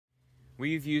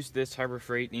We've used this Harbor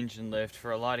Freight engine lift for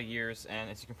a lot of years, and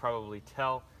as you can probably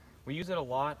tell, we use it a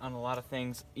lot on a lot of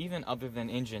things, even other than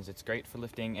engines. It's great for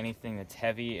lifting anything that's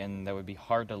heavy and that would be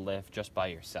hard to lift just by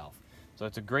yourself. So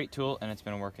it's a great tool, and it's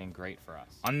been working great for us.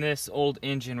 On this old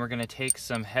engine, we're gonna take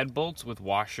some head bolts with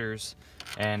washers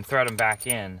and thread them back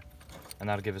in, and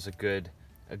that'll give us a good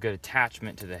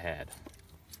attachment to the head.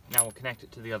 Now we'll connect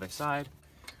it to the other side.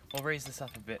 We'll raise this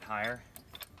up a bit higher.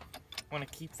 I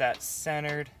want to keep that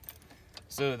centered.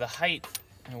 So the height,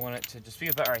 I want it to just be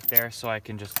about right there so I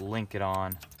can just link it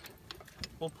on.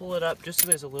 We'll pull it up just so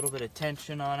there's a little bit of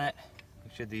tension on it.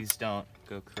 Make sure these don't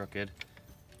go crooked.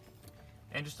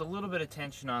 And just a little bit of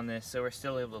tension on this so we're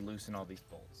still able to loosen all these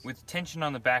bolts. With tension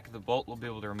on the back of the bolt, we'll be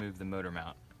able to remove the motor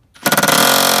mount.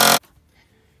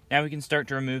 Now we can start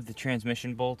to remove the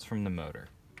transmission bolts from the motor.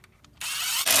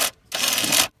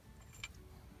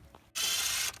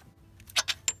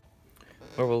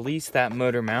 We'll release that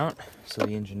motor mount so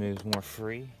the engine moves more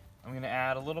free. I'm going to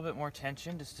add a little bit more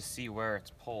tension just to see where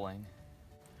it's pulling.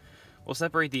 We'll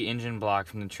separate the engine block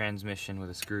from the transmission with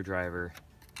a screwdriver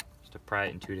just to pry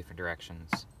it in two different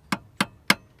directions.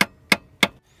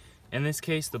 In this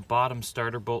case, the bottom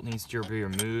starter bolt needs to be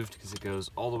removed because it goes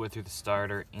all the way through the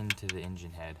starter into the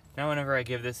engine head. Now whenever I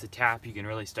give this a tap, you can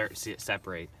really start to see it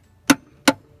separate.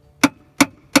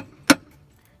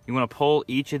 You want to pull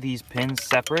each of these pins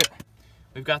separate.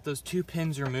 We've got those two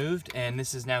pins removed, and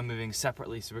this is now moving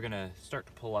separately, so we're going to start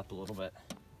to pull up a little bit.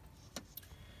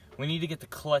 We need to get the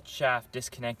clutch shaft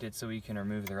disconnected so we can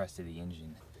remove the rest of the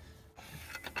engine.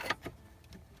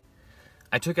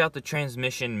 I took out the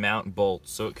transmission mount bolt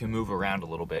so it can move around a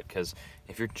little bit, because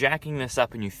if you're jacking this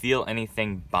up and you feel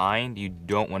anything bind, you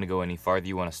don't want to go any farther.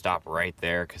 You want to stop right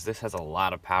there, because this has a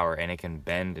lot of power and it can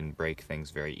bend and break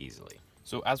things very easily.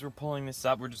 So as we're pulling this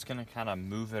up, we're just going to kind of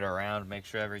move it around, make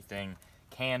sure everything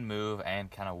can move and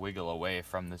kind of wiggle away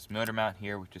from this motor mount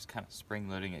here, which is kind of spring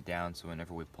loading it down, so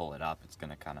whenever we pull it up, it's going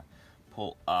to kind of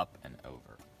pull up and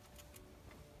over.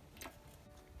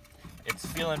 It's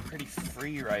feeling pretty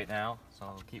free right now, so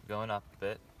I'll keep going up a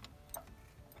bit.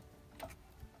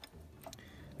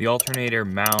 The alternator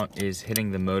mount is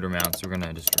hitting the motor mount, so we're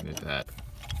going to just remove that.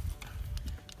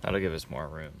 That'll give us more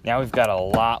room. Now we've got a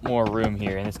lot more room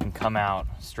here, and this can come out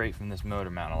straight from this motor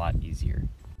mount a lot easier.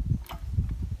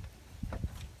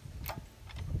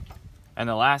 And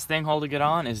the last thing holding it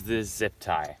on is this zip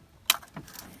tie.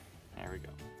 There we go.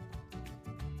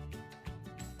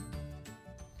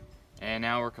 And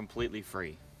now we're completely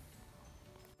free.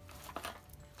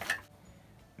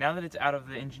 Now that it's out of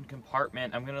the engine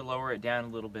compartment, I'm going to lower it down a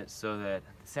little bit so that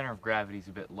the center of gravity is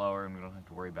a bit lower and we don't have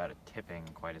to worry about it tipping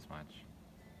quite as much.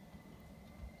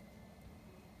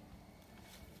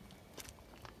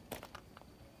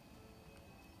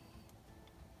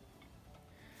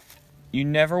 You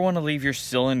never want to leave your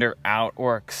cylinder out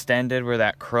or extended where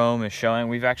that chrome is showing.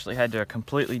 We've actually had to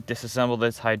completely disassemble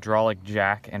this hydraulic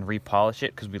jack and repolish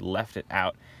it because we left it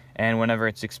out. And whenever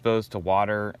it's exposed to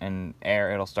water and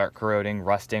air, it'll start corroding,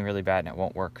 rusting really bad, and it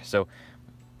won't work. So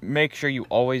make sure you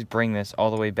always bring this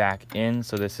all the way back in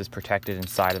so this is protected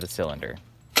inside of the cylinder.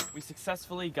 We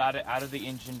successfully got it out of the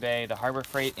engine bay. The Harbor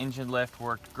Freight engine lift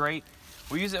worked great.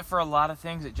 We use it for a lot of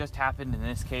things. It just happened in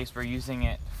this case we're using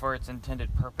it for its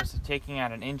intended purpose of taking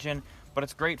out an engine, but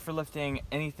it's great for lifting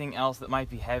anything else that might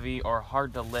be heavy or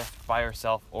hard to lift by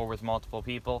yourself or with multiple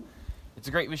people. It's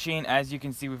a great machine. As you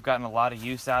can see, we've gotten a lot of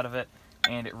use out of it,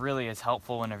 and it really is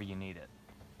helpful whenever you need it.